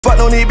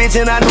on this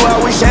bitch and I knew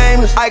I was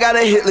shameless. I got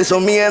a hit list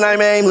on me and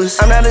I'm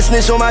aimless. I'm not a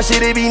snitch on my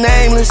shit, it be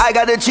nameless. I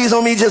got the cheese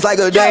on me just like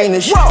a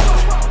Danish.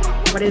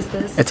 Whoa. What is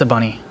this? It's a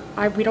bunny.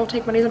 We don't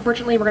take bunnies,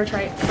 unfortunately. We're gonna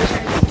try it.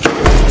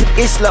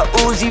 It's La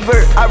Uzi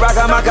Vert. I rock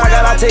out my car,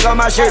 I take off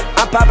my shirt.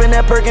 I'm popping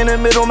that perk in the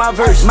middle of my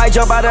verse. Might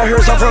jump out of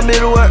hearse, I'm from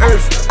middle of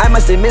earth. I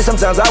must admit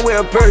sometimes I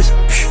wear a purse.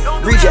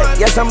 Reject,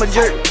 yes I'm a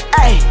jerk.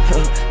 Ay,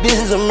 this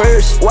is a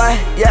merce. Why?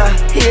 Yeah,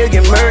 he'll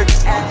get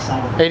murked.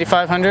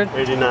 8,500?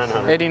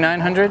 8,900.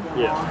 8,900?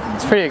 Yeah.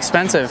 It's pretty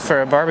expensive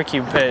for a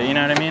barbecue pit, you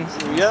know what I mean?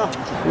 Yeah.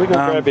 We can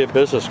grab you a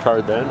business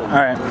card then. All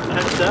right.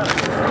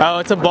 Oh,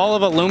 it's a ball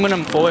of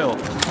aluminum foil.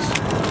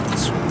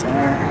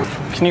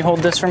 Can you hold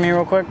this for me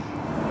real quick?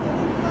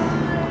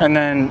 And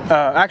then,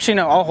 actually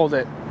no, I'll hold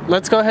it.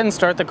 Let's go ahead and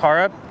start the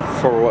car up.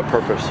 For what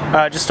purpose?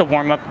 Just to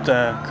warm up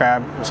the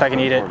crab so I can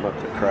eat it. Warm up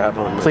the crab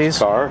on Please?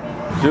 the car?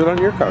 Do it on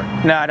your car.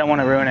 No, I don't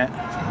want to ruin it.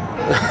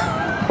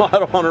 Well, I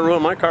don't want to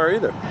ruin my car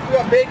either. You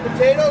got baked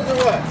potatoes or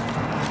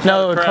what?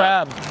 No,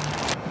 crab.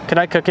 Could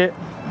I cook it?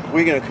 Where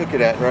are you gonna cook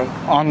it at, bro?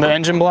 On the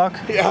engine block?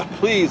 Yeah,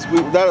 please.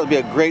 That'll be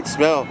a great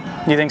smell.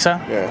 You think so?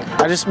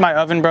 Yeah. My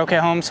oven broke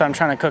at home, so I'm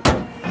trying to cook it.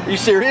 Are you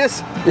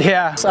serious?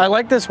 Yeah, so I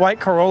like this white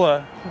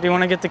Corolla. Do you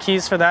want to get the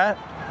keys for that?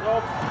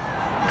 Nope.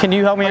 Can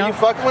you help me out? Are you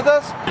fucking with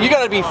us? You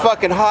gotta be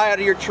fucking high out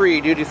of your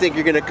tree, dude. You think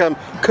you're gonna come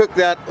cook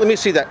that? Let me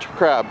see that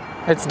crab.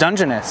 It's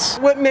Dungeness.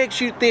 What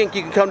makes you think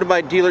you can come to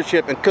my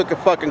dealership and cook a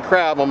fucking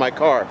crab on my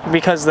car?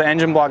 Because the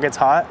engine block gets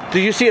hot. Do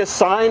you see a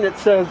sign that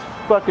says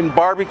fucking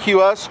barbecue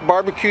us,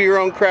 barbecue your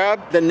own crab?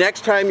 The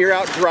next time you're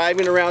out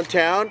driving around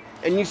town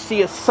and you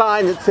see a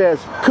sign that says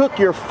cook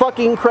your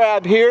fucking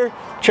crab here,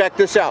 check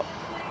this out.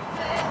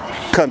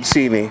 Come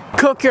see me.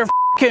 Cook your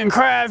fucking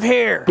crab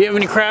here. Do you have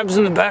any crabs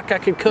in the back I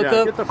could cook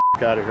up? Get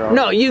the out of here.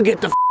 No, you get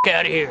the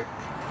out of here.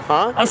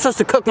 Huh? I'm supposed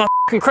to cook my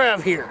fucking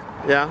crab here.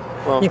 Yeah,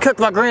 well. You cooked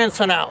my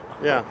grandson out.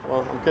 Yeah,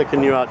 well, I'm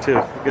kicking you out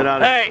too. Get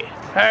out of here.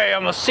 Hey,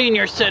 I'm a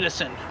senior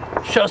citizen.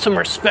 Show some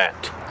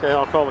respect. Okay,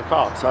 I'll call the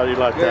cops. How do you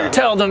like that?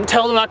 Tell them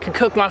I can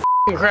cook my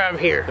fucking crab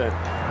here. Okay.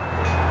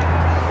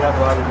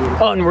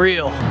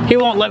 Unreal. He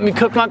won't let me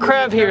cook my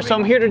crab here, so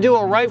I'm here to do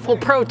a rightful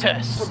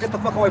protest. So get the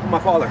fuck away from my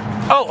father.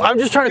 Oh, I'm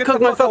just trying to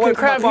cook my fucking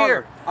crab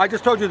here. I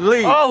just told you to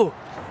leave. Oh,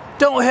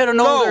 don't hit an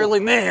elderly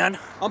man.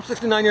 I'm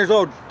 69 years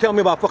old. Tell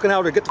me about fucking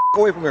elder. Get the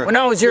fuck away from here. When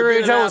I was your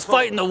age, I was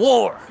fighting the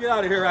war. Get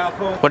out of here,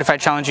 asshole. What if I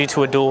challenge you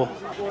to a duel?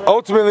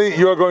 Ultimately,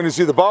 you are going to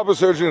see the barber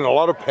surgeon in a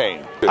lot of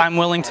pain. I'm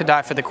willing to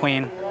die for the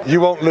queen. You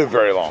won't live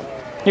very long.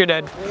 You're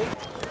dead.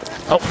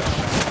 Oh.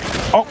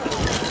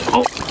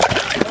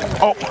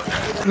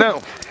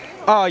 No.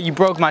 Oh, you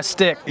broke my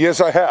stick.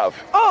 Yes, I have.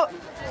 Oh.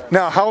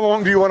 Now, how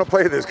long do you want to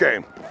play this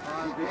game?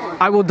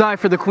 I will die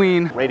for the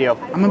queen. Radio.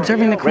 I'm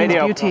observing the queen's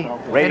beauty.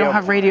 They don't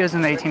have radios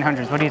in the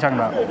 1800s. What are you talking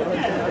about?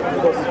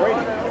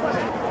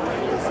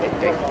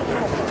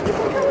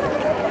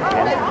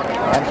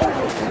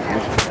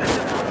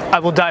 I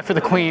will die for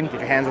the queen. Get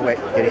your hands away.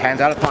 Get your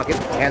hands out of the pocket.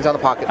 Hands out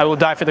of the pocket. I will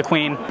die for the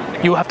queen.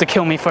 You will have to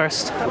kill me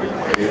first.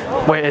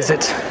 Where is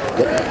it?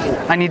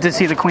 I need to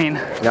see the queen.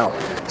 No.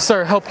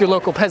 Sir, help your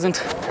local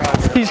peasant.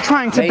 He's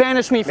trying to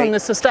banish me from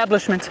this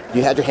establishment.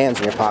 You had your hands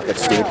in your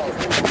pockets, dude.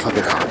 I'm a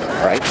fucking cop,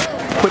 all right?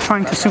 Quit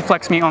trying to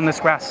suplex me on this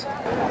grass.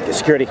 Get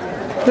security.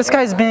 This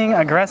guy's being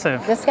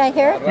aggressive. This guy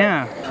here?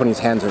 Yeah. Putting his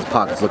hands in his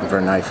pockets looking for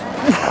a knife.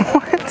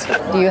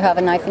 What? Do you have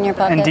a knife in your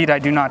pocket? Indeed, I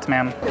do not,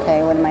 ma'am.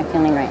 Okay, what am I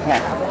feeling right here?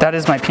 That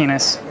is my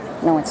penis.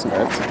 No, it's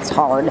not. It's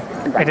hard.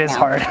 It is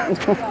hard.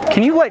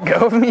 Can you let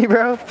go of me,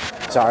 bro?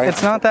 Sorry.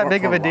 It's not that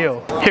big of a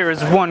deal. Here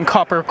is 1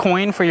 copper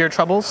coin for your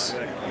troubles.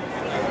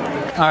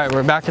 All right,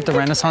 we're back at the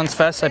Renaissance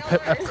Fest. I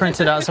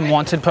printed out some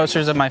wanted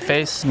posters of my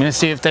face. I'm gonna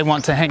see if they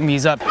want to hang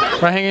these up.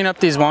 We're hanging up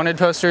these wanted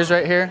posters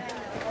right here.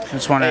 I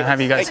just want to have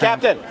you guys hang.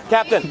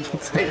 Captain.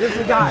 Hey, this is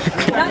the guy.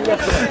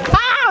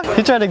 Ah!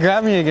 He tried to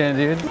grab me again,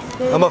 dude.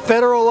 I'm a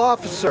federal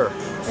officer.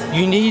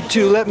 You need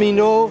to let me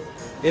know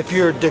if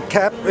you're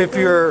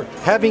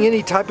having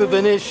any type of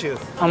an issue.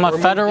 I'm a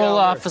federal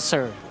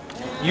officer.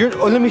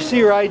 Let me see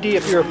your ID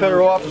if you're a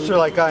federal officer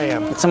like I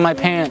am. It's in my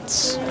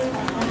pants.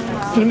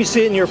 Let me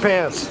see it in your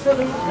pants.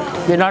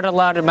 You're not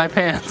allowed in my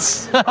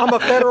pants. I'm a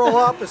federal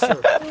officer.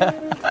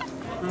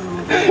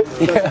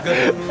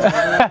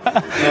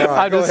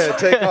 Right, go ahead,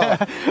 take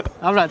off.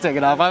 I'm not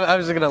taking off. I'm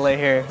just gonna lay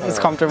here. It's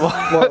comfortable.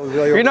 Well,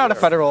 you're not a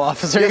federal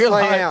officer. Yes, you're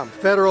I am.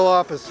 Federal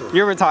officer.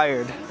 You're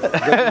retired.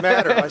 Doesn't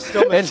matter. I'm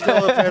still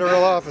a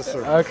federal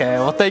officer. Okay.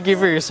 Well, thank you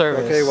for your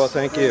service. Okay. Well,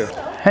 thank you.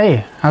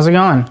 Hey, how's it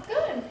going?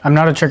 Good. I'm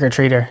not a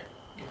trick-or-treater.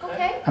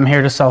 Okay. I'm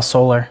here to sell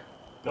solar.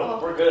 No,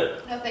 we're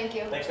good. No, thank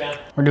you. Thanks, man.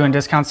 We're doing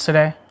discounts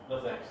today. No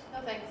thanks.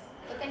 No thanks.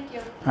 But thank you.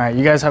 All right.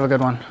 You guys have a good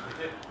one.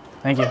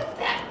 Thank you.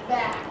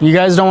 You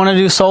guys don't want to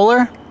do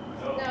solar?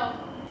 No.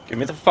 Give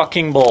me the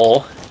fucking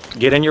bowl,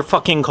 get in your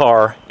fucking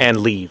car, and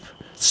leave.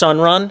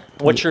 Sunrun,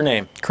 what's your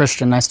name?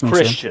 Christian, nice to meet you.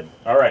 Christian.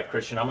 All right,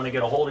 Christian, I'm going to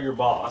get a hold of your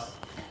boss,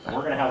 and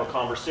we're going to have a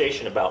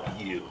conversation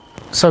about you.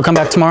 So come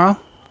back tomorrow?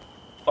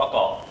 Fuck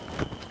off.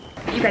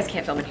 You guys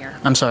can't film in here.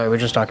 I'm sorry, we're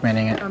just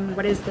documenting it.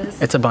 What is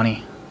this? It's a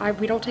bunny.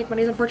 We don't take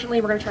bunnies, unfortunately.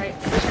 We're gonna try it.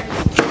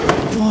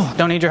 Oh,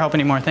 don't need your help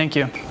anymore, thank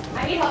you.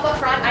 I need help up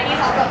front. I need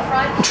help up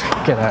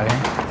front. Get out of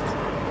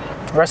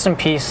here. Rest in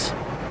peace.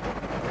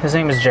 His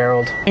name is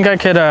Gerald. I think I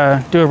could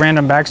do a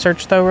random bag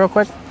search though real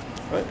quick.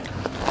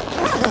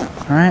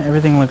 All right,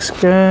 everything looks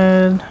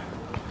good.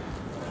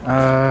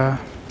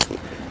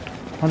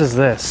 What is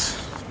this?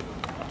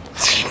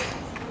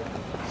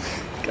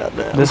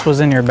 Goddamn. This was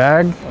in your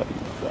bag?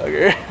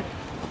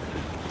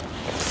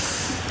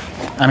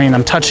 I mean,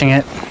 I'm touching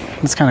it.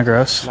 It's kind of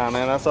gross. Nah,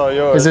 man, that's all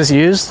yours. Is this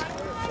used?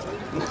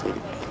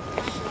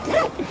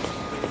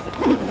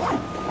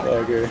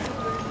 Okay.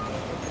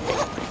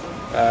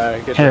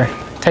 Here,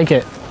 take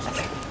it.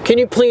 Can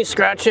you please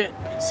scratch it?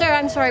 Sir,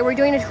 I'm sorry, we're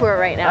doing a tour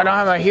right now. I don't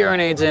have my hearing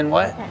aids in.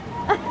 What?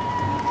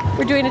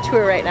 We're doing a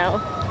tour right now.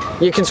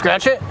 You can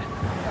scratch it?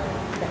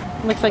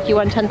 Looks like you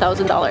won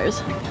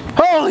 $10,000.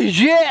 Holy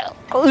shit!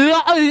 You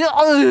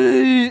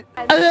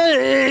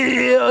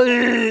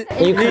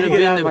could have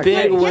been the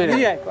big winner.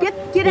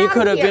 You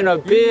could have been a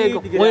big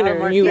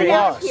winner and you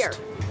lost.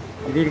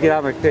 You need to get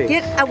out of my face.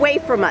 Get away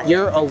from us.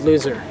 You're a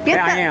loser. You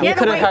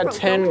could have had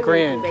 10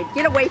 grand.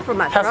 Get away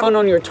from us. Have fun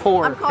on your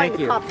tour. I'm calling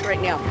the cops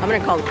right now. I'm going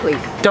to call the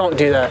police. Don't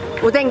do that.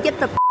 Well, then get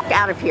the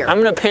out of here.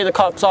 I'm going to pay the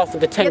cops off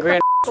with the 10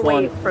 grand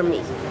away one. from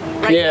me.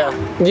 Yeah,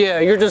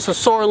 you're just a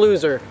sore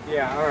loser.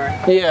 Yeah,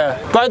 alright.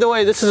 Yeah. By the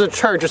way, this is a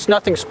church, it's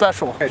nothing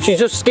special. She's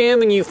just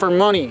scamming you for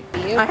money.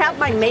 I have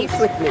my mace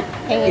with me.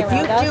 If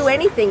you do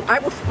anything, I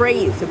will spray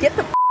you. So get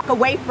the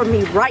away from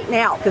me right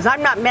now, because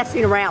I'm not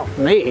messing around.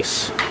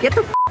 Mace? Get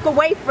the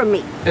away from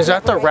me. Is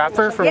that the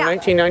rapper from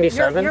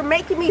 1997? You're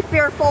making me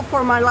fearful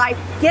for my life.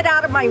 Get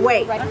out of my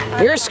way.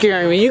 You're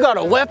scaring me. You got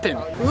a weapon.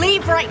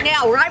 Leave right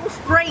now, or I will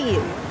spray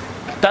you.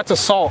 That's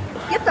assault.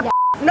 Get the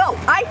no,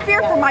 I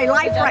fear for my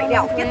life right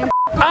now. Get the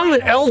I'm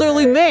an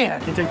elderly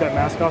man. Can you take that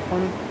mask off for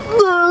me?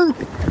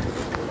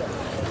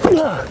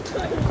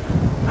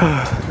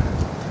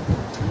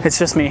 It's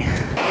just me.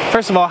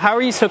 First of all, how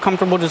are you so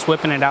comfortable just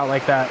whipping it out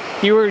like that?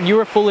 You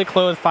were fully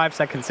clothed 5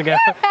 seconds ago,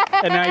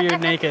 and now you're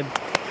naked.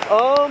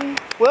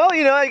 Well,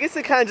 you know, I guess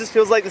it kind of just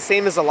feels like the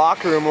same as a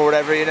locker room or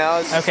whatever, you know?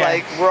 It's just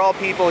like, we're all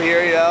people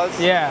here, you know?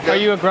 Yeah. Are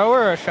you a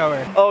grower or a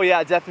shower? Oh,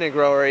 yeah, definitely a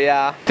grower,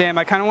 yeah. Damn,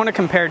 I kind of want to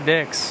compare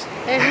dicks.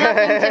 There's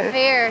nothing to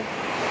fear.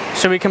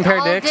 Should we compare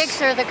dicks? All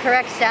dicks are the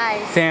correct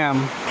size. Damn.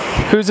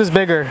 Whose is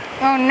bigger?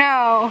 Oh,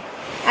 no.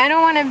 I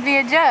don't want to be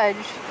a judge.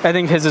 I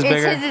think his is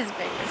bigger. His is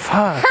bigger.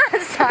 Fuck.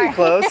 Sorry.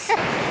 Close.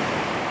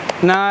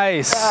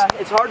 Nice.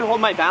 It's hard to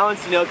hold my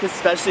balance, you know, because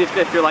especially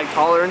if you're like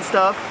taller and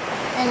stuff.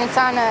 And it's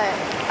on a...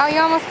 Oh, you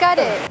almost got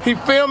it. He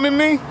filming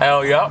me?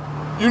 Hell yeah.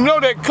 You know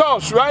that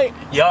costs, right?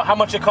 Yeah, how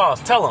much it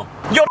costs? Tell him.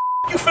 Yo,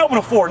 you filming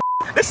him for?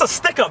 This a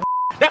stick up.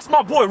 That's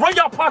my boy. Run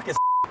y'all pockets.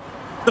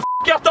 The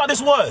y'all thought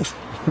this was?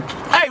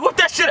 Hey, what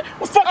that shit?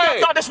 What the fuck y'all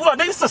thought this was?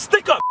 Nigga, this a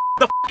stick up.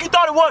 The you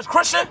thought it was,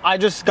 Christian? I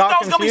just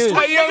got confused.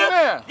 Gonna be sweet,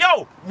 nigga?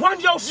 Yo, run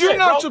your shit, You're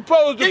not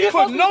supposed to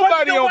put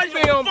nobody on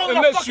film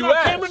unless you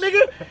ask. Camera,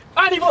 nigga.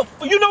 I ain't even.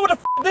 You know what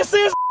the this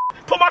is?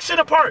 Put my shit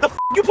apart. The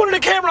you putting the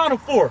camera on him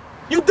for?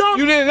 You dumb?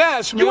 You didn't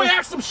ask me. You ain't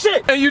asked some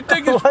shit. And you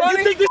think it's funny?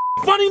 You think this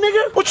funny,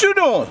 nigga? What you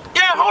doing?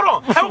 Yeah, hold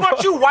on. How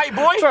about you, white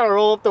boy? Trying to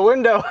roll up the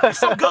window.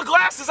 Some good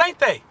glasses, ain't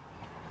they?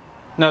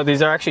 No,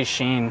 these are actually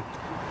Sheen.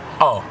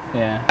 Oh.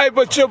 Yeah. Hey,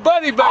 but your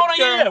buddy back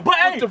there. Yeah, but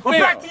hey,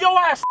 back to your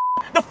ass.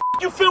 The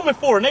you filming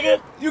for, nigga?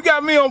 You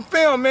got me on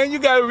film, man. You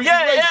gotta erase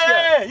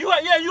that. You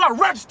gotta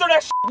register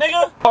that shit,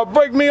 nigga. Or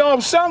break me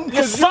off something,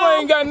 because you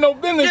ain't got no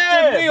business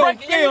putting me on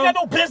film. You ain't got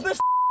no business.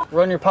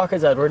 Run your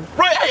pockets, Edward.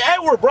 Right, hey,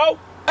 Edward, bro.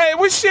 Hey,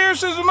 we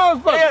serious as a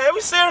motherfucker. Yeah, we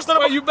serious.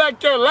 Why you back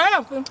there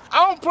laughing?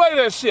 I don't play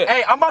that shit.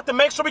 Hey, I'm about to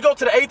make sure we go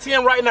to the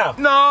ATM right now.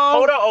 No.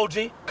 Hold up,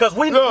 OG. Because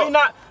we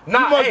not. You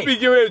must be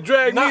getting ready to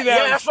drag me down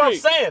yeah, that's what I'm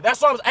saying.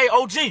 That's what I'm saying. Hey,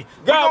 OG.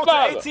 We going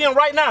to the ATM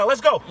right now.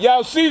 Let's go.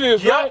 Y'all see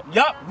this, right?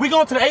 Yup. We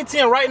going to the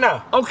ATM right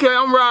now. Okay,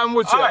 I'm riding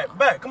with you. All right,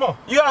 bet. Come on.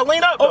 You got to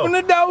lean up, though. Open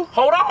the door.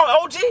 Hold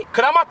on, OG.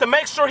 Because I'm about to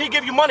make sure he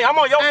give you money. I'm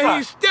on your side. And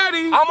he's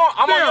steady. I'm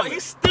on your.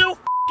 He's still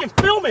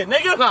filming,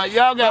 nigga. Nah,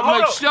 y'all got to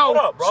make sure. Hold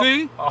up, bro.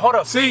 See? Hold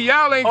up. See,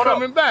 y'all ain't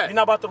coming back. You're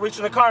not about to reach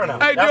in the car now.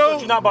 Hey, that's dude. what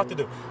you're not about to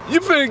do. You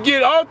finna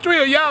get all three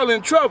of y'all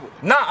in trouble.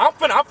 Nah, I'm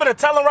finna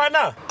tell him right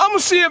now. I'm gonna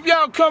see if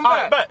y'all come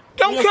back. Bet.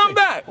 Don't come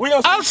back.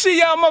 I'll see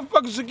y'all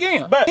motherfuckers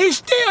again. Bet. He's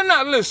still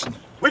not listening.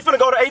 We finna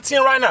go to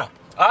ATM right now.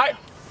 All right?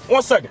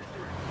 1 second.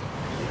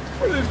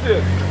 What is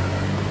this?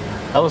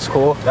 That was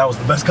cool. That was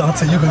the best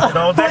content you can get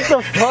all day. What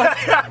the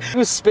fuck? He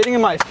was spitting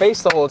in my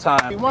face the whole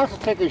time. He wants to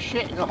take his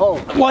shit in the hole.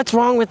 What's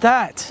wrong with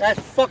that? That's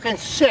fucking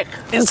sick.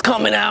 It's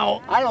coming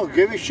out. I don't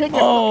give a shit.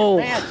 Your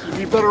fucking pants. You'd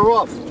be better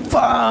off.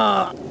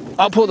 Fuck.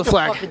 I'll pull the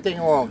flag. Fucking thing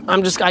alone.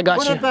 I got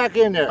you. Put it back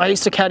in there. I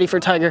used to caddy for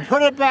Tiger.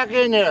 Put it back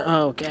in there.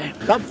 Oh, okay.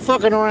 Stop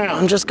fucking around.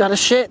 I'm just gotta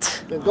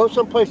shit. Then go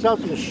someplace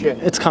else and shit.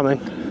 It's coming.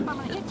 I'm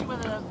gonna hit you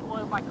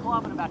with my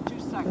club in about 2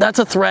 seconds. That's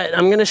a threat.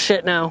 I'm gonna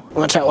shit now.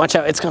 Watch out, watch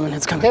out. It's coming,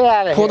 it's coming. Get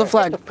out of Pull here. the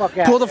flag. Get the fuck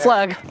out Pull the of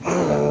flag.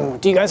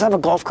 Do you guys have a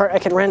golf cart I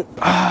can rent?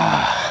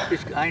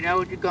 I know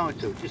what you're going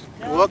to. Just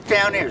walk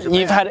down there.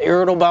 You've had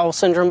irritable bowel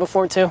syndrome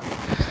before too?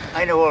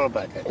 I know all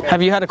about that.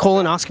 Have you had a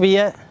colonoscopy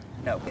yet?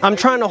 No. I'm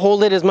trying to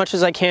hold it as much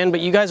as I can, but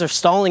you guys are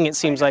stalling, it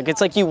seems like.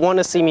 It's like you want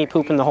to see me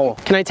poop in the hole.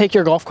 Can I take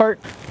your golf cart?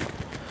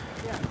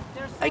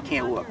 I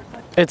can't walk.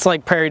 It's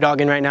like prairie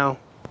dogging right now.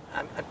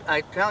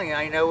 I'm telling you,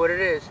 I know what it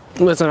is.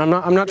 Listen, I'm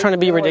not trying to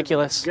be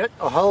ridiculous. Get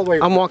the hell away.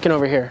 I'm walking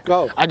over here.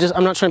 Go. I'm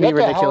not trying to be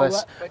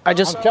ridiculous. I'm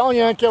telling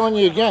you, I'm telling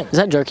you again. Is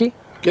that jerky?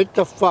 Get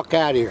the fuck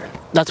out of here.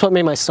 That's what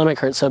made my stomach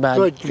hurt so bad.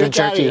 Good, The get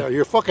out of jerky. here.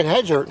 Your fucking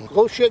head's hurting.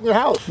 Go shit in your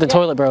house. The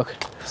toilet broke.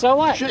 So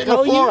what? Shit in the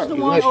floor. You're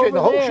gonna shit in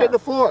the whole shit in the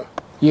floor.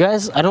 You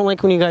guys, I don't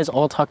like when you guys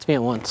all talk to me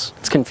at once.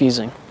 It's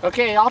confusing.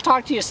 Okay, I'll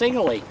talk to you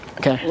singly.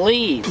 Okay.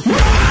 Leave.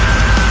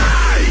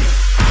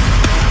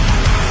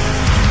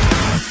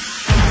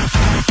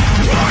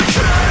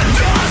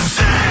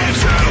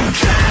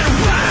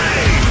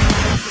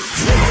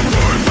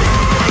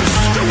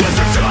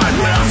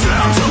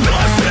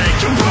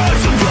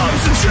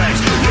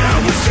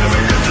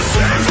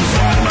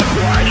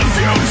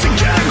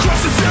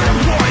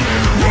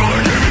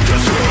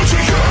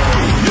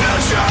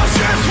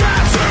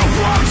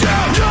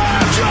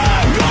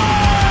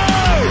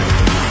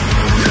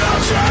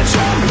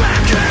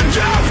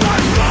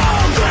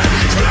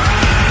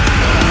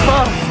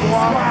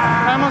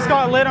 I almost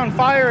got lit on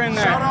fire in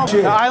there.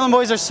 The Island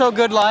Boys are so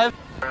good live.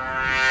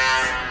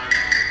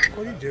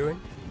 What are you doing?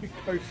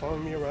 Are you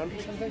following me around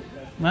or something?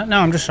 No,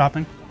 I'm just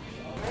shopping.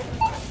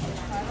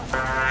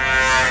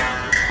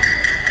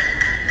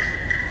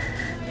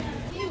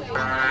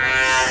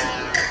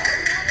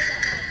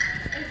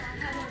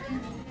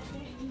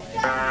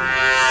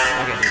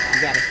 Okay, dude,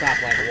 you gotta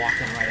stop like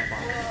walking right up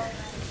on me.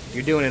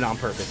 You're doing it on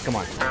purpose. Come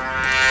on.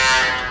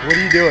 What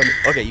are you doing?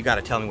 Okay, you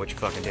gotta tell me what you're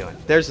fucking doing.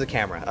 There's the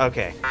camera.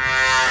 Okay.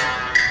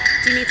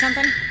 Do you need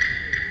something?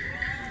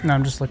 No,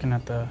 I'm just looking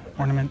at the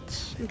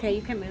ornaments. Okay,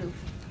 you can move.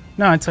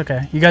 No, it's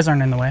okay. You guys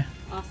aren't in the way.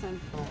 Awesome.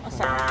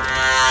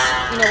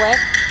 You know what?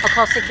 I'll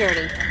call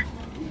security.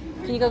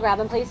 Can you go grab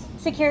them, please?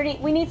 Security.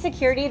 We need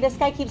security. This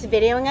guy keeps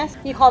videoing us.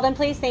 Can you call them,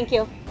 please? Thank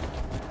you.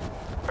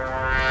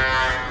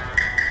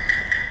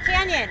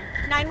 Canyon,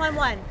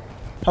 911.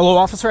 Hello,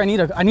 officer. I need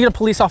a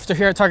police officer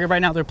here at Target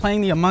right now. They're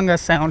playing the Among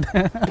Us sound.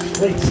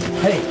 Please,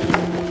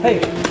 hey,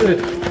 do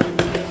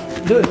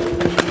it. Do it.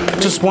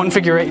 Just one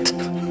figure eight.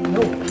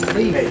 No,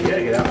 leave. Hey, you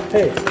gotta get out.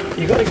 Hey,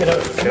 you gotta get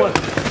out. Come on.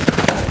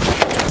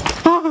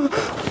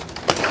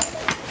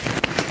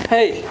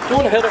 Hey,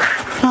 don't hit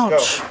her.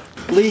 Ouch.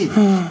 Leave.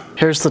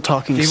 Here's the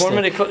talking Do you stick.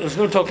 want me to? There's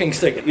no talking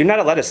stick. You're not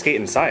allowed to skate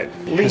inside.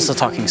 Here's the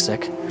talking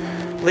stick.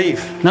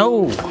 Leave.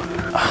 No.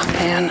 Oh,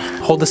 man.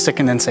 Hold the stick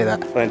and then say that.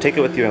 Well, then take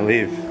it with you and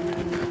leave.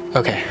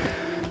 Okay.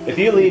 If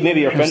you leave,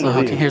 maybe your friend will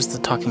leave. Here's the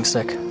talking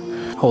stick.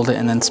 Hold it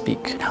and then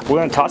speak. We're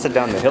gonna toss it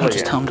down the hill No, again.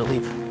 just tell him to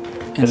leave.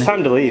 It's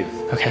time to leave.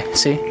 Okay,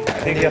 see?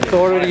 The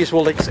authorities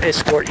will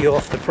escort you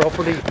off the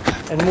property,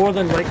 and more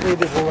than likely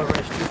they will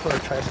arrest you for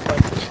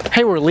trespass.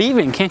 Hey, we're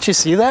leaving. Can't you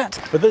see that?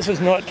 But this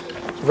is not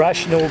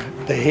rational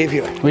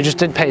behavior. We just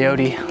did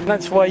peyote.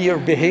 That's why you're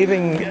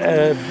behaving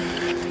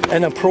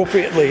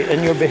inappropriately,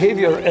 and your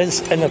behavior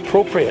is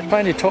inappropriate.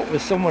 Trying to talk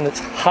with someone that's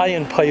high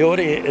in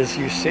peyote, as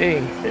you're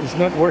saying, is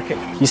not working.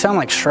 You sound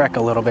like Shrek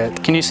a little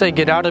bit. Can you say,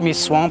 "Get out of me,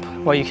 swamp,"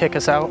 while you kick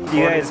us out?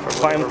 You guys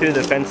climb through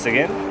the fence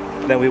again,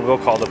 then we will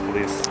call the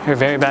police. You're a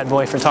very bad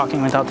boy for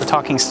talking without the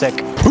talking stick.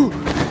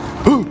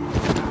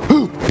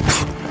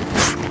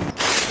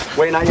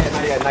 Wait, not yet,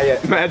 not yet, not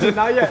yet. Imagine,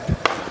 not yet.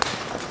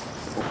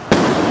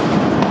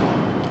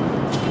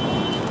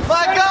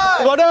 My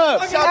God! What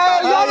up? Hey,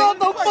 y'all know what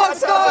the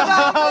fuck's going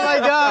on? Oh my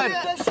God!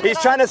 He's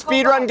trying to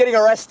speed run getting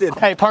arrested.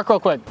 Hey, park real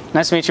quick.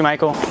 Nice to meet you,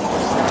 Michael.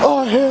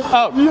 Oh,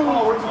 hell.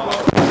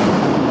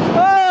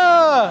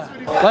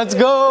 Let's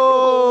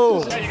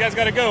go! Yeah, you guys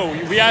gotta go.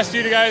 We asked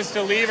you guys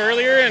to leave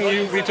earlier, and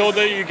we told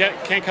that you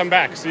can't come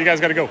back, so you guys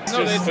gotta go.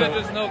 No, they said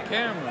there's no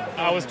camera.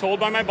 I was told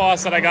by my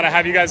boss that I gotta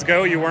have you guys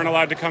go. You weren't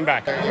allowed to come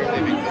back.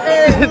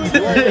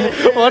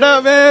 What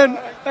up, man?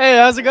 Hey,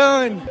 how's it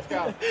going?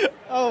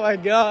 Oh my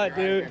God,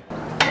 dude.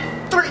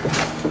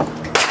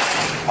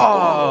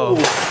 Oh.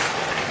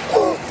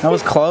 That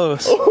was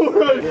close.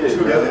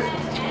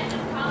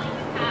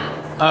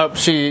 Oh,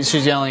 she's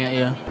yelling at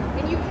you.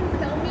 And you can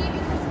film me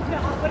because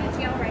I'll go to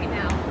jail right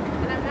now.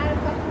 And I'm not a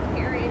fucking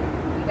parent.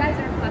 You guys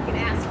are fucking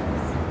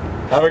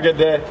assholes. Have a good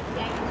day.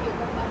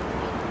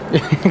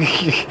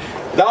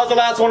 That was the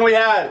last one we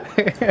had.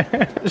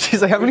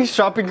 She's like, how many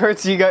shopping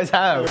carts do you guys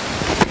have?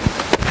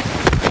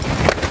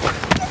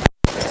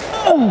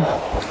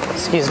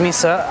 Excuse me,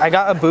 sir. I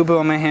got a boo-boo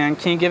on my hand.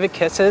 Can you give it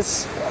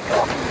kisses?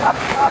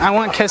 I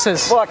want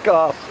kisses. Fuck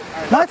off.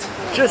 What?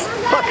 Just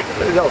fuck.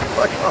 No,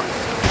 fuck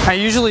off. I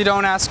usually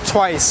don't ask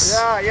twice.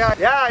 Yeah,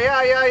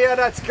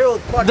 that's cool.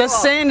 Fuck The off.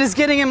 sand is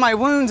getting in my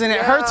wounds and it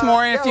hurts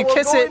more, and if you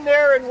kiss go it, in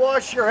there and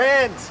wash your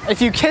hands.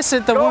 if you kiss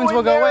it, the wounds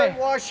will go away. And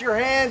wash your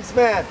hands,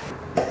 man.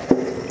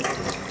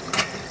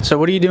 So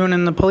what are you doing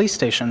in the police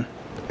station?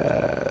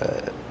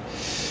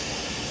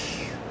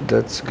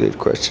 That's a good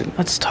question.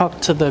 Let's talk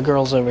to the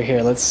girls over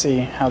here. Let's see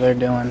how they're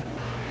doing.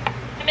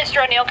 Miss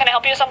Mr. O'Neill, can I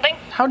help you with something?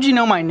 How'd you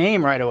know my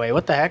name right away?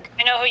 What the heck?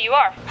 I know who you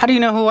are. How do you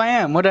know who I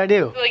am? What did I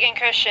do? Hooligan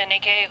Christian,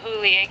 aka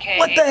Hooli, aka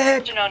What the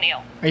heck? Mr.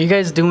 O'Neill. Are you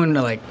guys doing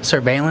like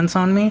surveillance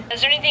on me?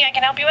 Is there anything I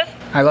can help you with?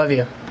 I love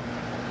you.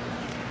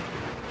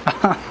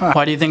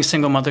 Why do you think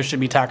single mothers should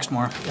be taxed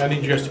more? I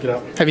need you guys to get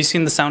out. Have you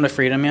seen The Sound of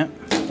Freedom yet?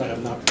 I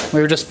have not.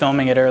 We were just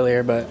filming it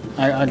earlier, but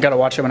I gotta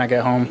watch it when I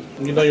get home.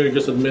 You know you're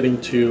just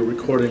admitting to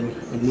recording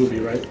a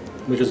movie, right?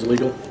 Which is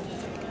illegal.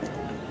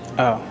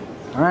 Oh.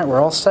 Alright,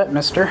 we're all set,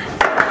 mister.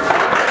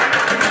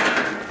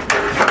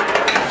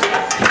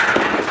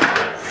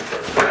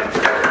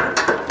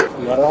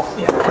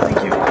 Yeah, thank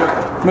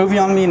you. Movie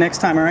on me next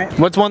time, alright?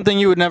 What's one thing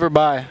you would never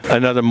buy?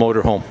 Another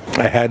motorhome.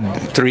 I had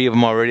 3 of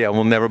them already. I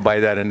will never buy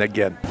that in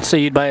again. So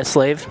you'd buy a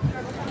slave?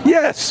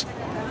 Yes.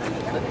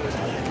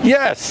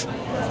 Yes.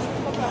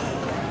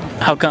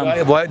 How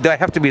come? Why, do I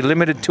have to be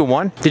limited to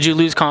one? Did you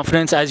lose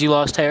confidence as you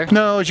lost hair?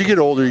 No, as you get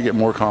older, you get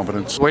more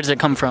confidence. Where does it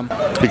come from?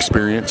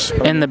 Experience.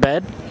 In the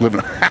bed?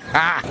 Living.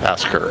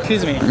 Ask her.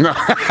 Excuse me. No.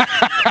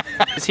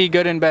 Is he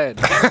good in bed?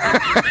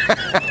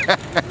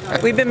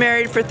 We've been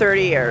married for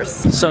 30 years.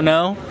 So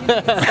no?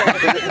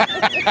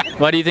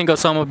 Why do you think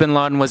Osama bin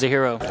Laden was a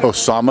hero?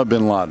 Osama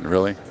bin Laden,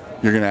 really?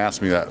 You're going to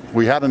ask me that.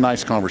 We had a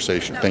nice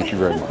conversation. Thank you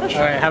very much.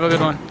 All right, have a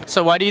good one.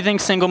 So why do you think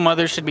single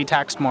mothers should be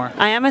taxed more?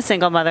 I am a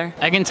single mother.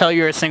 I can tell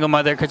you're a single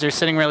mother because you're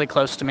sitting really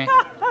close to me.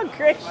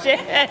 Christian.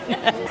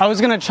 I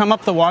was going to chum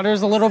up the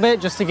waters a little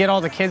bit just to get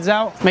all the kids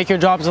out. Make your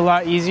jobs a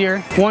lot easier.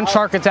 One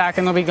shark attack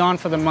and they'll be gone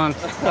for the month.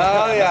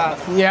 Oh, yeah.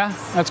 Yeah?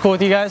 That's cool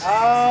with you guys?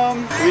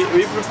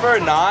 We prefer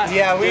not.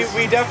 Yeah,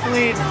 we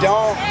definitely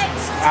don't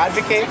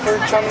advocate for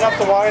chumming up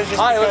the waters just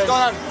Hi, what's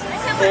going on?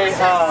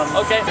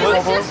 Okay.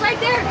 Just right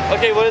there.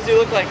 Okay, what does he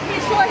look like?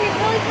 He's short. He's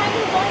really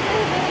tiny. Blonde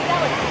hair, really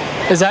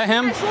yellow. Is that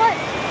him? Short.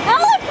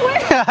 Alex,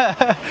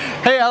 where?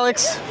 Hey,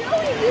 Alex.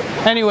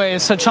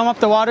 Anyways, so chum up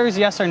the waters,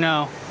 yes or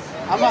no?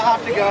 I'm gonna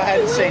have to go ahead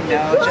and say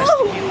no, just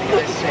to keep you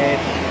guys safe.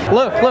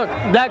 Look,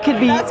 that could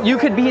be, you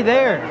could be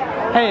there.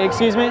 Hey,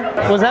 excuse me,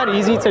 was that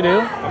easy to do?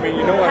 I mean,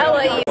 you know what?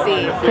 Hella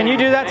easy. Can you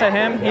do that to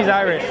him? He's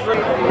Irish.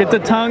 Get the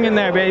tongue in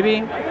there,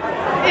 baby.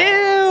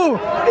 Ew!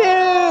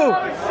 Ew!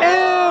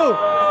 Ew!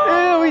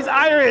 Ew! He's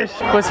Irish.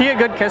 Was he a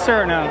good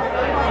kisser or no?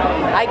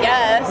 I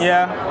guess.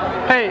 Yeah.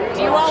 Hey.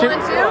 Do you want one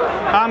too?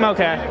 I'm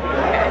okay.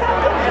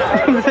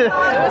 Who's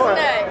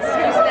next?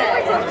 Who's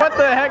next? What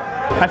the heck?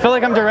 I feel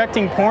like I'm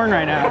directing porn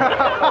right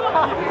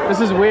now. This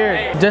is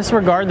weird.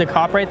 Disregard the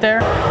cop right there.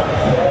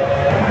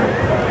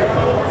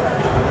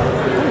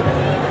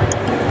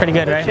 Pretty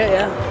good, right? Shit,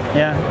 yeah.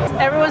 Yeah.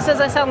 Everyone says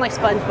I sound like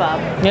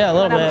SpongeBob. Yeah, a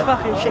little but bit. I'm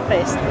fucking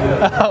shit-faced.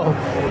 Oh, all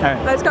right.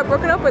 I just got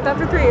broken up with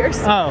after 3 years.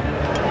 Oh.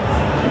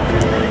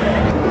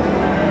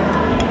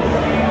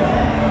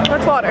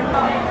 What's water?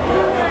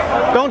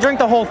 Don't drink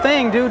the whole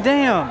thing, dude.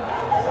 Damn.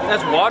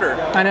 That's water.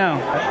 I know.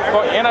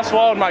 And I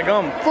swallowed my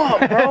gum.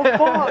 Fuck, bro.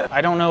 Fuck. I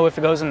don't know if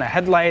it goes in the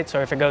headlights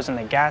or if it goes in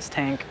the gas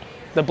tank.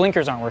 The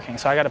blinkers aren't working,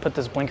 so I got to put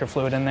this blinker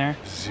fluid in there.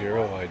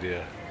 Zero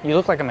idea. You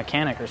look like a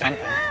mechanic or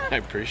something. I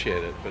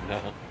appreciate it, but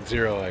no,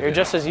 zero idea. You're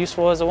just as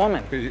useful as a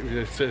woman.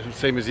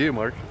 Same as you,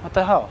 Mark. What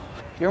the hell?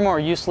 You're more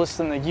useless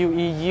than the U,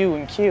 E, U,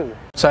 and Q.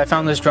 So I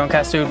found this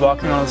drunk-ass dude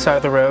walking on the side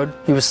of the road.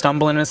 He was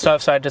stumbling and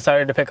stuff, so I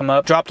decided to pick him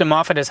up. Dropped him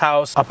off at his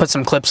house. I'll put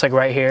some clips like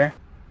right here.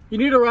 You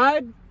need a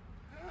ride?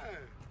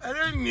 I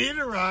didn't need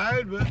a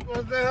ride, but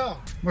what the hell?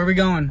 Where are we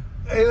going?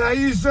 Hey, I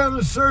used to have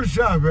a surf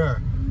shop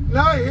here.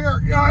 Now here,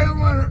 I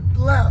went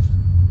left.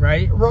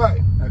 Right?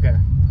 Right. Okay.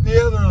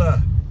 The other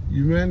left.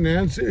 You met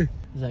Nancy?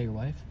 Is that your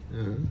wife?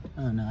 Uh-huh.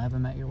 Oh no, I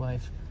haven't met your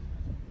wife.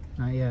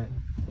 Not yet.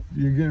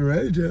 You're getting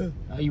ready to?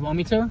 You want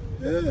me to?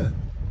 Yeah.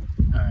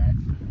 Alright.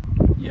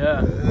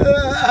 Yeah.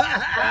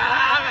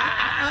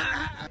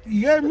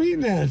 You gotta meet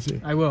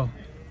Nancy. I will.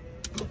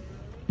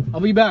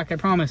 I'll be back, I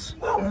promise.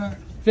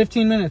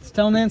 15 minutes.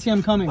 Tell Nancy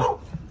I'm coming.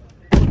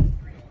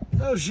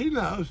 Oh, she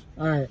knows.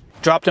 Alright.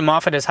 Dropped him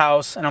off at his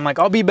house, and I'm like,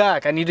 I'll be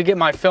back. I need to get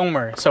my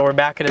filmer. So we're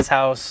back at his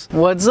house.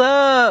 What's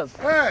up?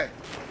 Hey.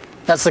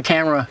 That's the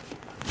camera.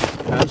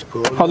 That's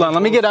cool. Hold on,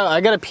 let me get out.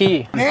 I gotta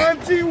pee.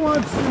 Nancy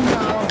wants to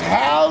know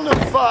how the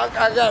fuck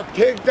I got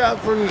picked up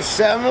from the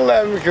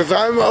 7-Eleven because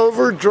I'm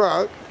over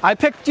drunk. I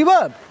picked you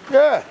up?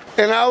 Yeah,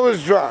 and I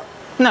was drunk.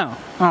 No,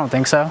 I don't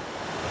think so.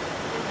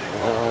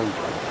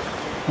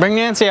 Bring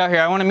Nancy out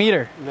here. I want to meet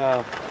her.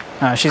 No.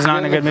 She's not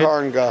in a good mood.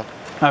 Car and go.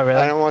 Oh,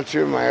 really? I don't want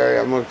you in my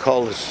area. I'm gonna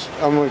call this.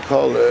 I'm gonna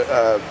call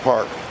the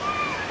park.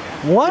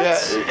 What?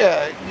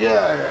 Yeah.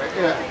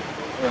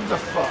 What the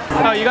fuck?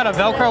 Oh, you got a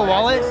Velcro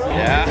wallet?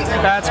 Yeah.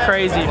 That's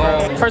crazy,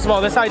 bro. First of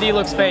all, this ID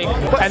looks fake,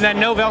 and then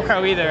no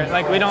Velcro either.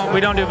 Like we don't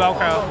do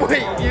Velcro.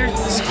 Wait,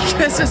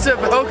 this is a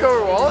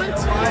Velcro wallet?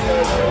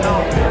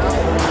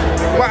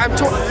 Well,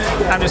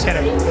 I'm just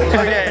kidding.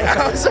 Okay.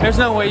 There's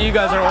no way you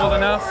guys are old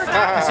enough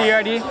to see your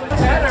ID.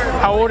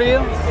 How old are you?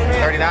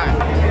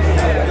 39.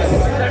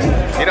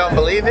 You don't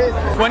believe it?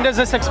 When does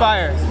this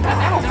expire?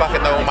 I don't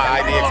fucking know when my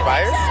ID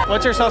expires.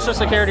 What's your social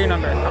security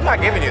number? I'm not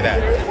giving you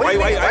that. Why are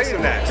you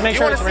asking that? To make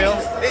sure it's real?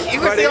 You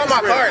can see on my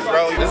cards,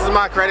 bro. This is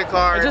my credit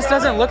card. It just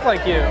doesn't look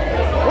like you.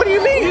 What do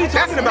you mean? What are you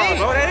talking That's about, me.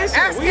 bro? That is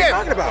Ask what are you him.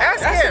 talking about? Ask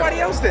That's him. somebody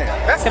else then.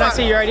 That's Can I not-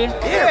 see your ID? Yeah,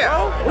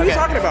 bro. What are you Okay.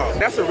 talking about?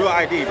 That's a real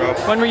ID, bro.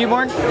 When were you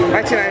born?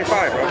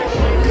 1995, bro.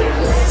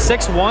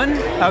 6'1"?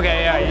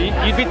 Okay,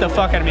 yeah, you beat the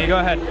fuck out of me. Go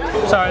ahead.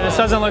 Sorry, this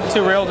doesn't look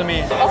too real to me.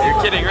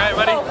 You're kidding, right,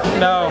 buddy?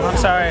 No, I'm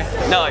sorry.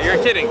 No, you're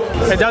kidding.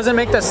 It doesn't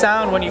make the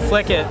sound when you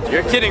flick it.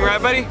 You're kidding,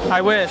 right, buddy?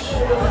 I wish.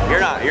 You're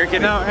not. You're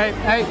kidding. No, hey,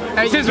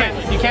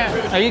 you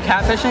can't. Are you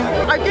catfishing?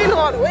 I gained a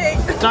lot of weight.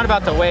 It's not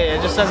about the weight,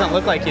 it just doesn't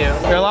look like you.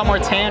 You're a lot more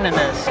tan in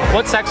this.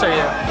 What sex are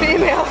you?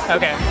 Female.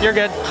 Okay, you're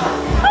good.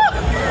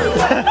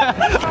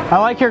 I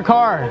like your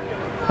car.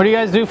 What do you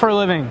guys do for a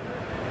living?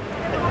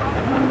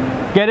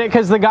 Get it?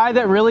 Because the guy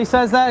that really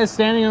says that is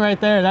standing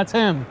right there. That's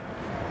him.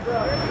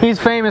 He's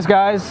famous,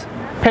 guys.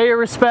 Pay your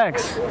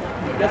respects.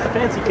 That's a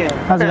fancy can.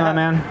 How's it going,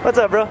 man? What's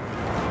up, bro?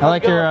 I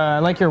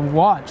like your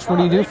watch. What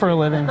do you do for a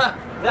living?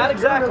 Not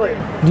exactly.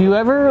 Do you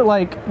ever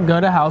like go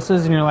to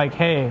houses and you're like,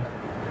 hey,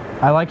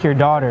 I like your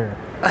daughter?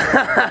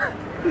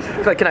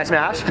 Like, can I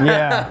smash?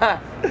 Yeah.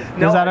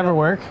 Does that ever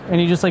work? And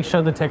you just like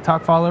show the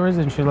TikTok followers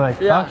and she's like,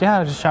 fuck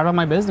yeah, just shout out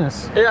my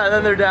business. Yeah, and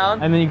then they're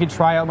down. And then you could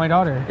try out my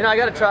daughter. You know, I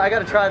gotta try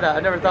that.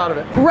 I never thought of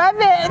it. Rev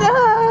it!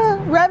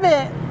 Rev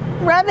it!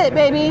 Rev it,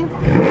 baby!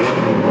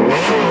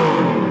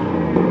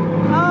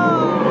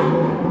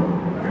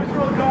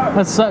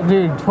 What's up,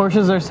 dude?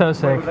 Porsches are so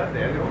sick.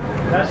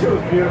 That shit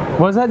was beautiful.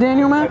 Was that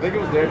Daniel, man? I think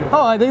it was Daniel.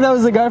 Oh, I think that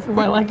was the guy from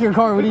I Like Your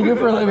Car. What do you do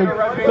for a living?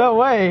 No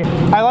way.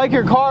 I like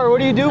your car. What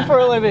do you do for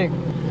a living?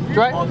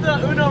 Right? Hold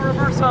the Uno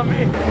reverse on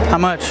me. How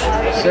much?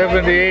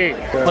 78.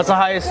 What's the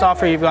highest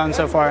offer you've gotten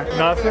so far?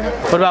 Nothing.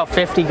 What about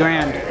 50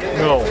 grand?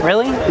 No.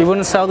 Really? You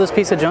wouldn't sell this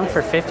piece of junk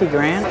for 50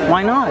 grand?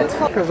 Why not?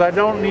 Because I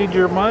don't need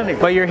your money.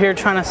 But you're here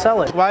trying to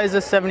sell it. Why is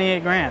this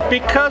 78 grand?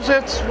 Because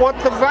it's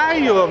what the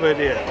value of it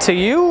is. To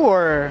you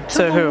or to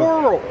the who?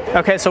 world.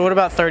 Okay, so what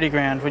about 30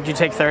 grand? Would you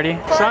take 30?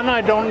 Son, I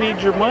don't need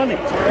your money.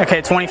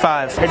 Okay,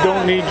 25. I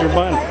don't need your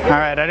money. All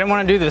right, I didn't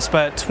want to do this,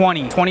 but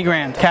 20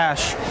 grand,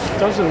 cash.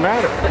 Doesn't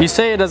matter. You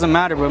say it doesn't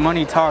matter, but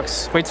money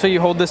talks. Wait till you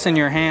hold this in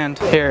your hand.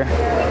 Here.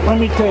 Let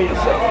me tell you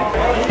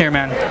something. Here,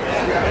 man.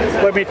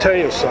 Let me tell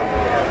you something.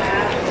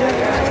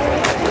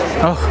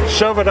 Oh.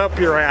 Shove it up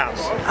your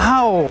ass.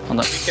 Ow. Hold on.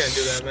 You can't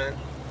do that, man.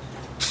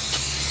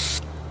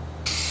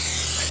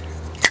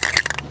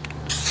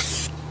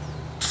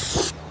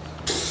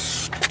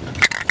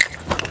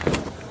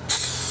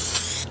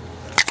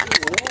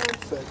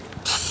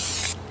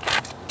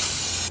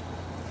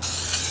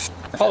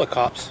 Call the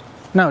cops.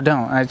 No,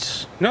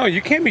 don't. No,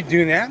 you can't be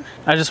doing that.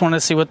 I just wanted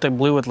to see what the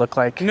blue would look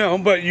like. No,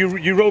 but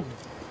you wrote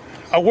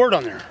a word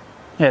on there.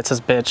 Yeah, it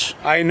says bitch.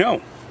 I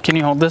know. Can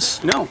you hold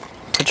this? No.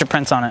 Put your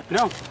prints on it.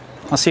 No.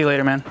 I'll see you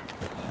later, man.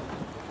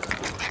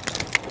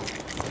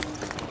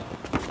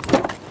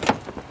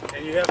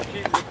 And you have the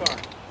keys in the car.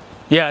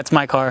 Yeah, it's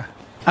my car.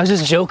 I was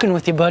just joking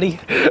with you, buddy.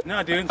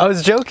 No, dude. I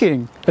was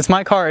joking. It's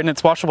my car and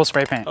it's washable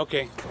spray paint.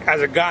 Okay.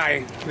 As a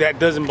guy that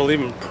doesn't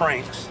believe in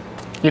pranks.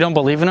 You don't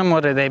believe in them?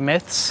 What are they,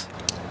 myths?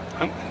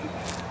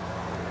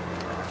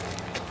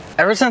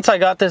 Ever since I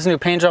got this new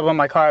paint job on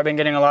my car, I've been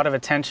getting a lot of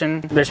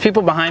attention. There's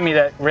people behind me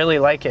that really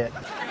like it.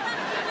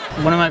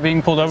 What am I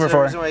being pulled over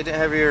for? Is there a reason why you didn't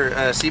have your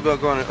seatbelt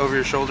going over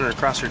your shoulder and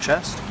across your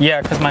chest?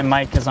 Yeah, because my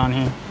mic is on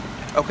here.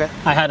 Okay.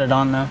 I had it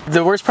on though.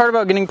 The worst part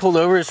about getting pulled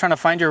over is trying to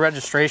find your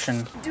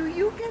registration. Do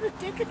you get a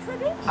ticket for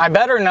this? I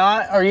better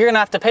not, or you're gonna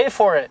have to pay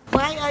for it.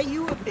 Why are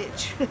you a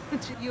bitch?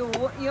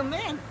 you're a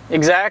man.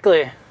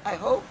 Exactly. I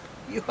hope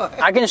you are.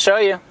 I can show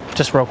you.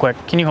 Just real quick.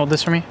 Can you hold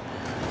this for me?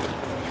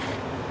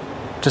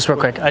 Just real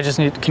quick.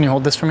 Can you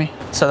hold this for me?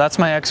 So that's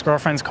my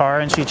ex-girlfriend's car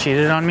and she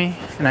cheated on me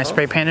and I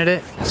spray painted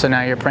it. So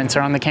now your prints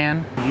are on the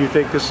can. You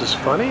think this is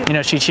funny? You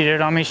know, she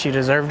cheated on me. She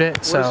deserved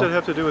it. So. What does it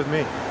have to do with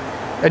me?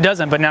 It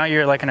doesn't, but now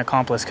you're like an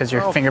accomplice because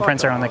your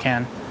fingerprints are on the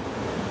can.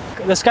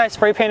 This guy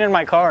spray painted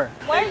my car.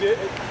 What? Hey,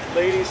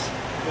 ladies,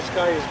 this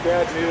guy is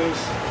bad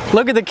news.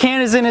 Look at the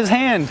can is in his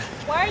hand.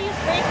 Why are you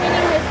spray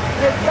painting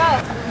his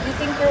stuff? You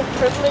think you're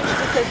privileged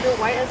because you're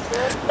white as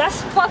well?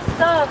 That's fucked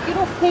up. You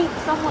don't paint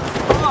someone's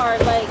car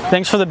like.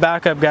 Thanks for the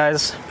backup,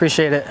 guys.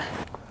 Appreciate it.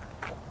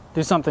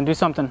 Do something. Do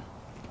something.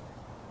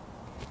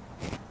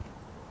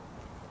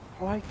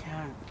 Oh, I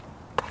can't.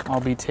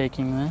 I'll be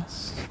taking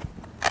this.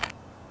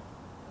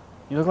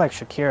 You look like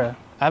Shakira.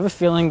 I have a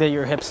feeling that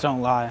your hips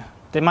don't lie.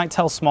 They might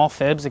tell small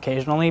fibs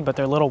occasionally, but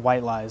they're little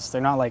white lies.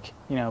 They're not like,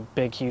 you know,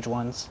 big, huge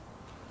ones.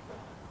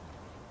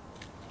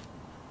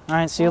 All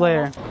right, see you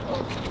later.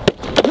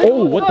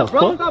 Oh, what the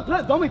fuck? Stop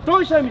playing. Don't be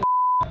throwing shit at me.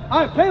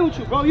 I ain't playing with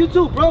you, bro. You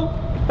too, bro.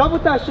 Stop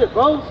with that shit,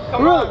 bro.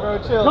 Come on,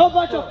 bro. Chill. Go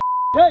about your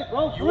day,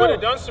 bro. You would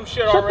have done some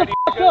shit already. Shut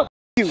the fuck up.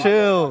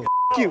 Chill.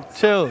 You.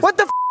 Chill. What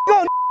the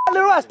bro?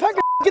 Little ass. Pack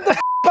your get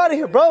the out of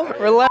here, bro.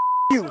 Relax.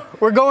 You.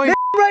 We're going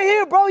right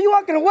here, bro. You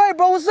walking away,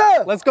 bro. What's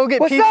up? Let's go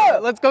get What's pizza.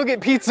 Up? Let's go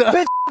get pizza.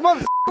 Bitch,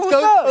 motherfucker. What's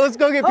up? Let's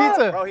go get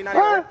pizza. Bro, he not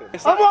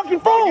even I'm walking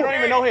forward. You don't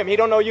even know him. He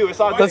don't know you. It's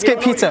all good. Let's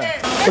get pizza.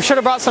 We should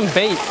have brought some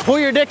bait. Pull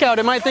your dick out.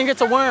 It might think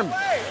it's a worm.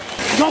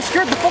 Don't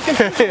scare the fucking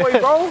boy,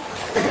 bro.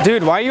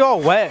 Dude, why are you all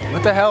wet?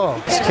 What the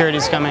hell?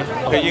 Security's coming.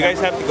 Okay, you guys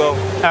have to go.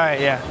 All right,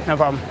 yeah, no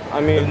problem.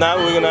 I mean, if not,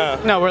 we're gonna...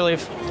 No, we're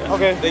leave.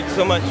 Okay, thank you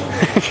so much.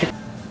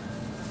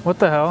 What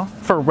the hell?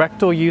 For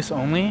rectal use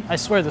only? I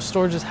swear the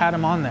store just had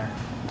them on there.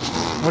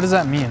 What does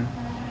that mean?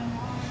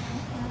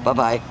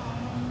 Bye-bye.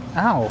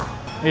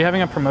 Ow. Are you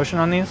having a promotion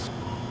on these?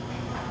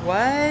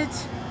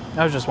 What?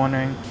 I was just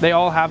wondering. They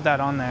all have that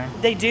on there.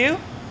 They do?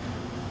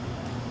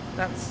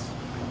 That's...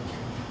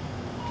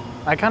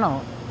 I kind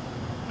of,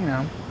 you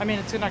know. I mean,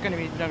 it's not going to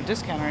be no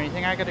discount or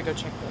anything. I got to go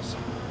check this.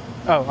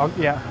 Oh,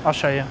 I'll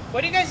show you.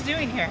 What are you guys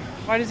doing here?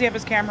 Why does he have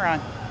his camera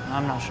on?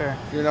 I'm not sure.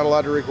 You're not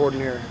allowed to record in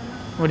here.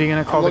 What are you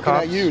going to call the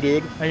cops? I'm looking at you,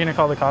 dude. Are you going to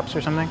call the cops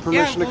or something?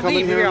 Permission to come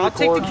in here and I'll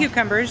take record. the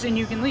cucumbers and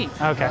you can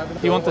leave. Okay.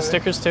 You want the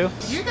stickers too?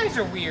 You guys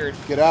are weird.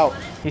 Get out.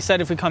 He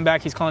said if we come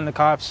back, he's calling the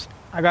cops.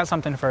 I got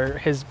something for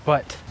his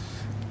butt.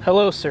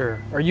 Hello,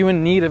 sir. Are you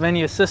in need of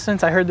any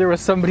assistance? I heard there was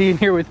somebody in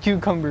here with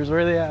cucumbers. Where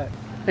are they at?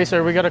 Hey,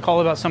 sir, we got a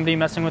call about somebody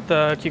messing with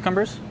the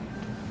cucumbers.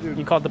 Dude,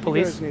 you called the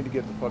police? You guys need to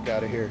get the fuck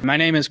out of here. My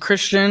name is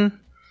Christian,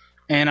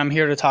 and I'm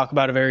here to talk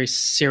about a very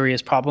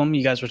serious problem.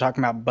 You guys were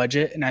talking about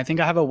budget, and I think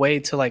I have a way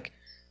to like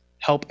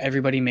help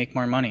everybody make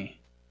more money.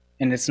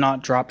 And it's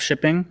not drop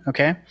shipping,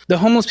 okay? The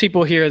homeless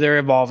people here, they're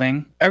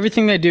evolving.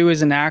 Everything they do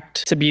is an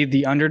act to be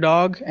the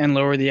underdog and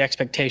lower the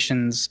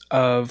expectations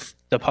of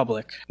the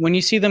public. When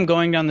you see them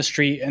going down the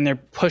street and they're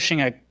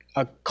pushing a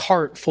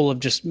cart full of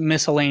just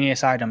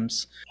miscellaneous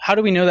items, how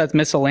do we know that's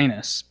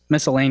miscellaneous?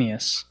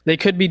 They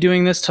could be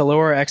doing this to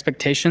lower our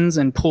expectations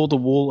and pull the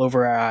wool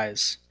over our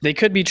eyes. They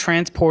could be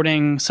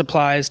transporting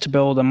supplies to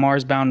build a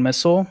Mars-bound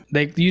missile.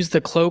 They use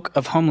the cloak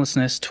of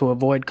homelessness to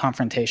avoid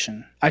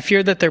confrontation. I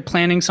fear that they're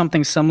planning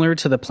something similar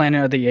to the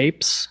Planet of the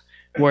Apes,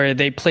 where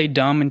they play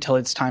dumb until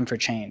it's time for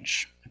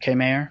change. Okay,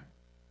 Mayor?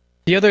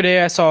 The other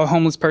day I saw a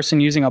homeless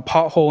person using a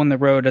pothole in the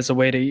road as a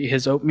way to eat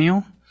his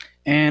oatmeal.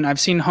 And I've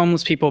seen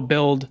homeless people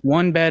build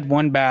one bed,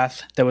 one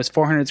bath that was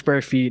 400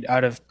 square feet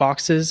out of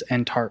boxes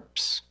and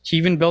tarps. He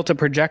even built a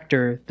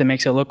projector that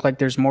makes it look like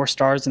there's more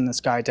stars in the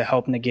sky to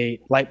help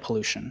negate light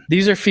pollution.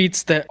 These are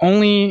feats that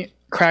only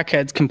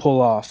crackheads can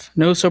pull off.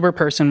 No sober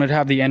person would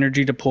have the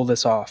energy to pull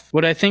this off.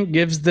 What I think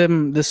gives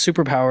them this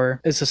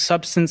superpower is a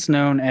substance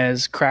known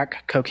as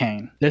crack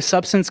cocaine. This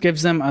substance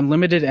gives them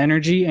unlimited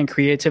energy and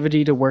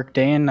creativity to work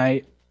day and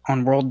night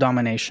on world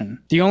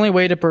domination. The only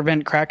way to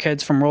prevent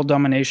crackheads from world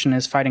domination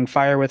is fighting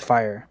fire with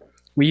fire.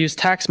 We use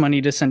tax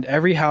money to send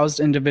every housed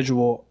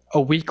individual a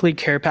weekly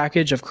care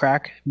package of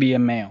crack via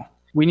mail.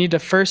 We need to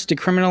first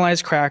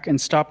decriminalize crack and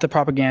stop the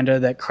propaganda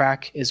that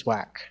crack is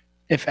whack.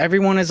 If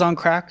everyone is on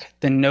crack,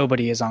 then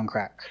nobody is on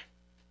crack.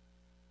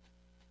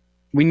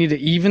 We need to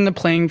even the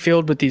playing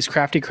field with these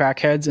crafty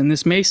crackheads, and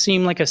this may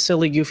seem like a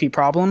silly, goofy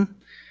problem,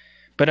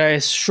 but I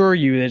assure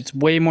you that it's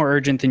way more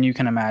urgent than you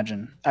can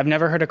imagine. I've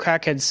never heard a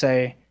crackhead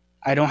say,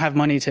 I don't have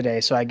money today,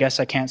 so I guess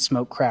I can't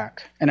smoke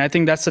crack. And I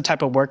think that's the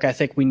type of work I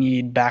think we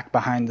need back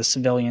behind the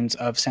civilians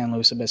of San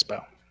Luis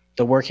Obispo,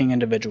 the working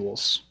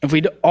individuals. If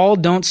we all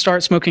don't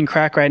start smoking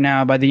crack right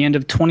now, by the end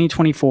of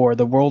 2024,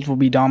 the world will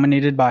be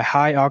dominated by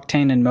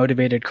high-octane and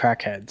motivated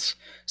crackheads.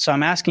 So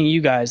I'm asking you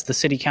guys, the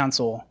city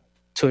council,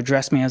 to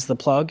address me as the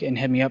plug and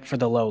hit me up for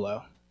the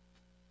low-low.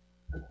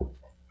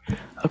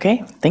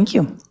 Okay, thank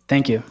you.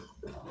 Thank you.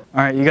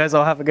 All right, you guys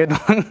all have a good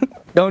one.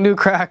 Don't do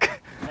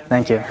crack.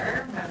 Thank you.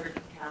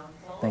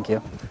 Thank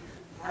you.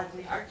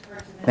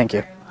 Thank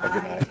you.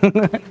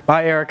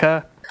 Bye,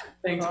 Erica.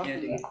 Thanks,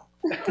 Andy.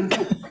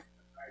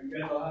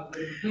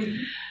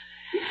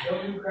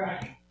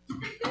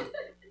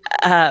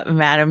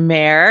 Madam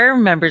Mayor,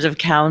 members of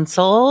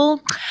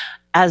council,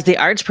 as the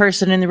arts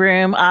person in the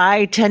room,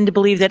 I tend to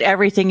believe that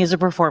everything is a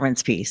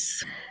performance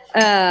piece.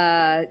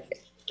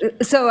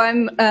 So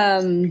I'm